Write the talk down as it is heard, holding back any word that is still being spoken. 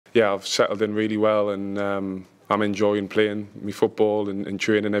yeah, I've settled in really well, and I'm enjoying playing my football and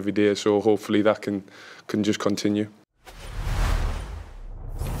training every day. So hopefully that can just continue.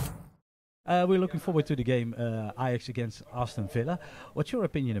 We're looking forward to the game Ajax against Aston Villa. What's your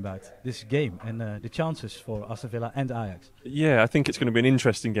opinion about this game and the chances for Aston Villa and Ajax? Yeah, I think it's going to be an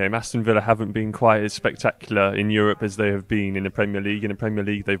interesting game. Aston Villa haven't been quite as spectacular in Europe as they have been in the Premier League. In the Premier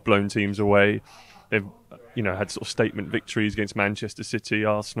League, they've blown teams away. They've, had sort of statement victories against Manchester City,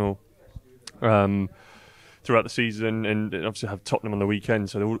 Arsenal throughout the season, and obviously have Tottenham on the weekend.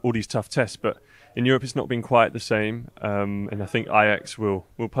 So all these tough tests, but in Europe, it's not been quite the same, and I think Ajax will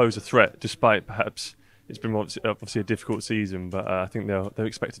pose a threat, despite perhaps it's been obviously a difficult season. But I think they'll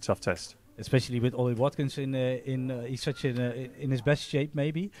expect a tough test, especially with Ollie Watkins he's such in his best shape,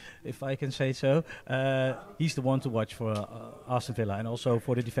 maybe, if I can say so. He's the one to watch for Aston Villa and also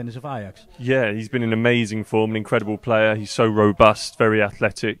for the defenders of Ajax. Yeah, he's been in amazing form, an incredible player. He's so robust, very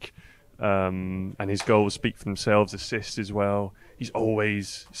athletic, and his goals speak for themselves. Assists as well. He's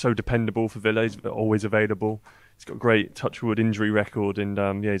always so dependable for Villa. He's always available. He's got a great touchwood injury record,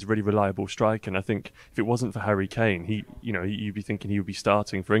 and he's a really reliable striker. And I think if it wasn't for Harry Kane, you'd be thinking he would be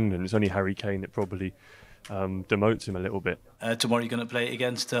starting for England. It's only Harry Kane that probably demotes him a little bit. Tomorrow you're going to play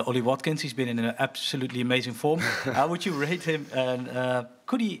against Ollie Watkins. He's been in an absolutely amazing form. How would you rate him? And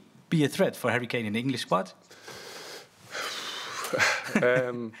could he be a threat for Harry Kane in the English squad?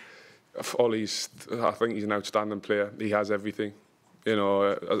 Ollie's, I think he's an outstanding player. He has everything.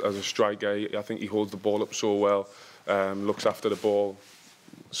 As a striker, I think he holds the ball up so well, looks after the ball,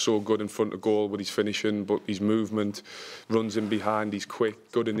 so good in front of goal with his finishing, but his movement, runs in behind, he's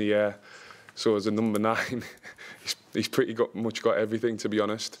quick, good in the air. So as a number 9, he's pretty much got everything, to be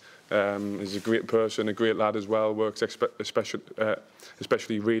honest. He's a great person, a great lad as well, works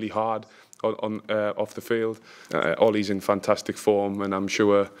especially really hard off the field. Ollie's in fantastic form, and I'm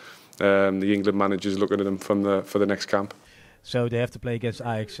sure the England manager's looking at him for the next camp. So they have to play against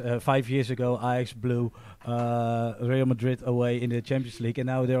Ajax. 5 years ago, Ajax blew Real Madrid away in the Champions League, and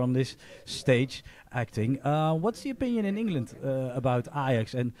now they're on this stage acting. What's the opinion in England about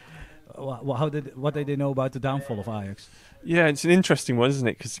Ajax, and what did they know about the downfall of Ajax? Yeah, it's an interesting one, isn't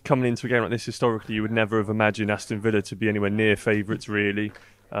it? Because coming into a game like this, historically, you would never have imagined Aston Villa to be anywhere near favourites, really,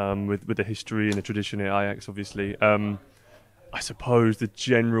 with the history and the tradition at Ajax, obviously. I suppose the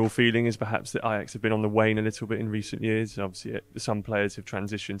general feeling is perhaps that Ajax have been on the wane a little bit in recent years. Obviously, some players have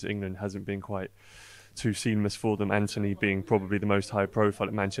transitioned to England, hasn't been quite too seamless for them. Anthony, being probably the most high profile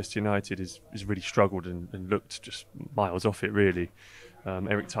at Manchester United, has really struggled and looked just miles off it, really.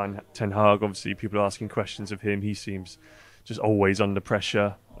 Erik ten Hag, obviously, people are asking questions of him. He seems just always under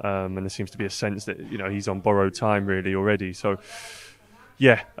pressure, and there seems to be a sense that he's on borrowed time, really, already. So,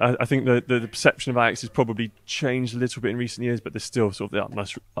 yeah, I think the perception of Ajax has probably changed a little bit in recent years, but there's still sort of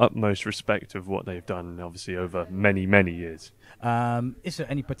the utmost respect of what they've done, obviously, over many, many years. Is there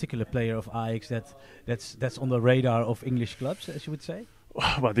any particular player of Ajax that's on the radar of English clubs, as you would say?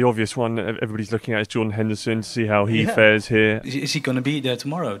 Well, the obvious one everybody's looking at is Jordan Henderson, to see how he fares here. Is he going to be there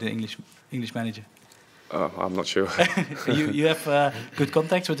tomorrow, the English manager? I'm not sure. You have good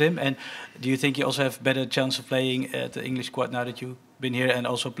contacts with him, and do you think you also have better chance of playing at the English squad now that you've been here and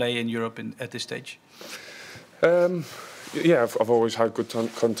also play in Europe at this stage? Yeah, I've always had good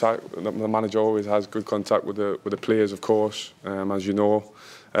contact. The manager always has good contact with the players, of course, as you know.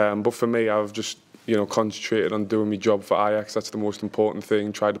 But for me, I've just concentrated on doing my job for Ajax. That's the most important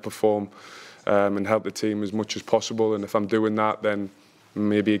thing. Try to perform and help the team as much as possible. And if I'm doing that, then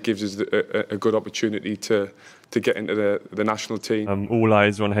maybe it gives us a good opportunity to get into the national team. All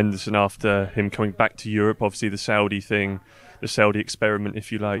eyes on Henderson after him coming back to Europe. Obviously, the Saudi thing, the Saudi experiment,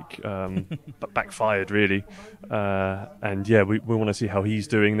 if you like, but backfired, really. And yeah, we want to see how he's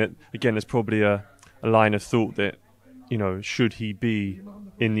doing. That again, there's probably a line of thought that should he be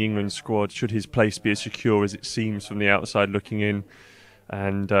in the England squad, should his place be as secure as it seems from the outside looking in?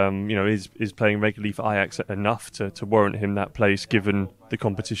 And is playing regularly for Ajax enough to warrant him that place, given the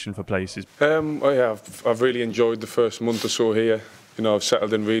competition for places? Well, yeah, I've really enjoyed the first month or so here. I've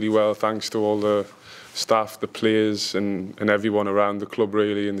settled in really well, thanks to all the staff, the players, and everyone around the club,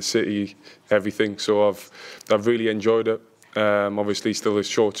 really, in the city, everything. So I've really enjoyed it. Obviously, still a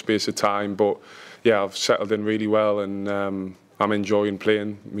short space of time, but yeah, I've settled in really well, and I'm enjoying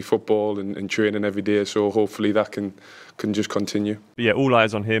playing my football and training every day. So hopefully that can just continue. But yeah, all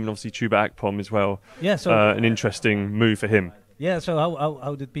eyes on him, and obviously Chuba Akpom as well. Yeah, so an interesting move for him. Yeah, so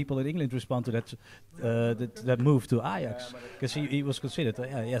how did people in England respond to that move to Ajax? Because he was considered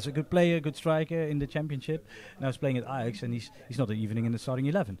as a good player, good striker in the Championship. Now he's playing at Ajax and he's not even in the starting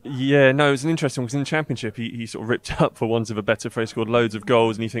 11. Yeah, no, it was an interesting one because in the Championship he sort of ripped up, for want of a better phrase, scored loads of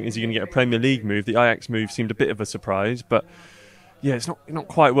goals, and you think, is he going to get a Premier League move? The Ajax move seemed a bit of a surprise, but yeah, it's not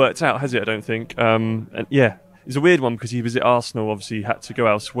quite worked out, has it? I don't think. And yeah, it's a weird one because he was at Arsenal. Obviously, he had to go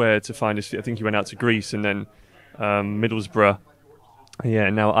elsewhere to find his feet. I think he went out to Greece and then Middlesbrough.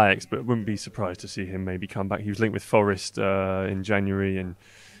 Yeah, now Ajax, but wouldn't be surprised to see him maybe come back. He was linked with Forest in January, and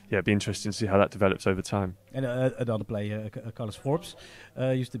yeah, it'd be interesting to see how that develops over time. And another player, Carlos Forbes,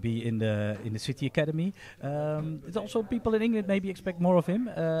 used to be in the City Academy. It's also people in England maybe expect more of him,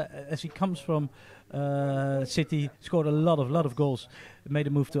 as he comes from City, scored a lot of goals, made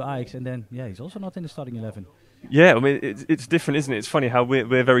a move to Ajax, and then he's also not in the starting 11. Yeah, I mean it's different, isn't it? It's funny how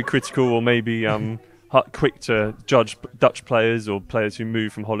we're very critical, or maybe quick to judge Dutch players or players who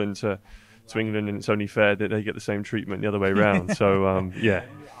move from Holland to England, and it's only fair that they get the same treatment the other way around. So yeah.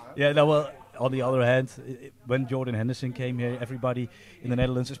 Yeah, no, well, on the other hand, when Jordan Henderson came here, everybody in the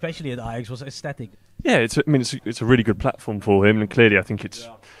Netherlands, especially at Ajax, was ecstatic. Yeah, it's a really good platform for him, and clearly I think it's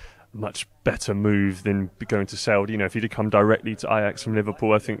a much better move than going to Saudi. You know, if he'd have come directly to Ajax from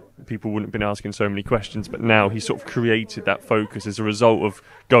Liverpool, I think people wouldn't have been asking so many questions. But now he's sort of created that focus as a result of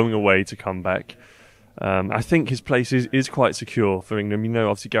going away to come back. I think his place is quite secure for England. You know,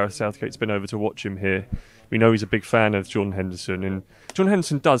 obviously Gareth Southgate's been over to watch him here. We know he's a big fan of Jordan Henderson, and Jordan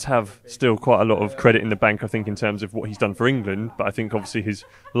Henderson does have still quite a lot of credit in the bank, I think, in terms of what he's done for England. But I think obviously his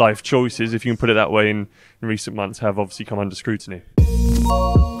life choices, if you can put it that way, in recent months have obviously come under scrutiny.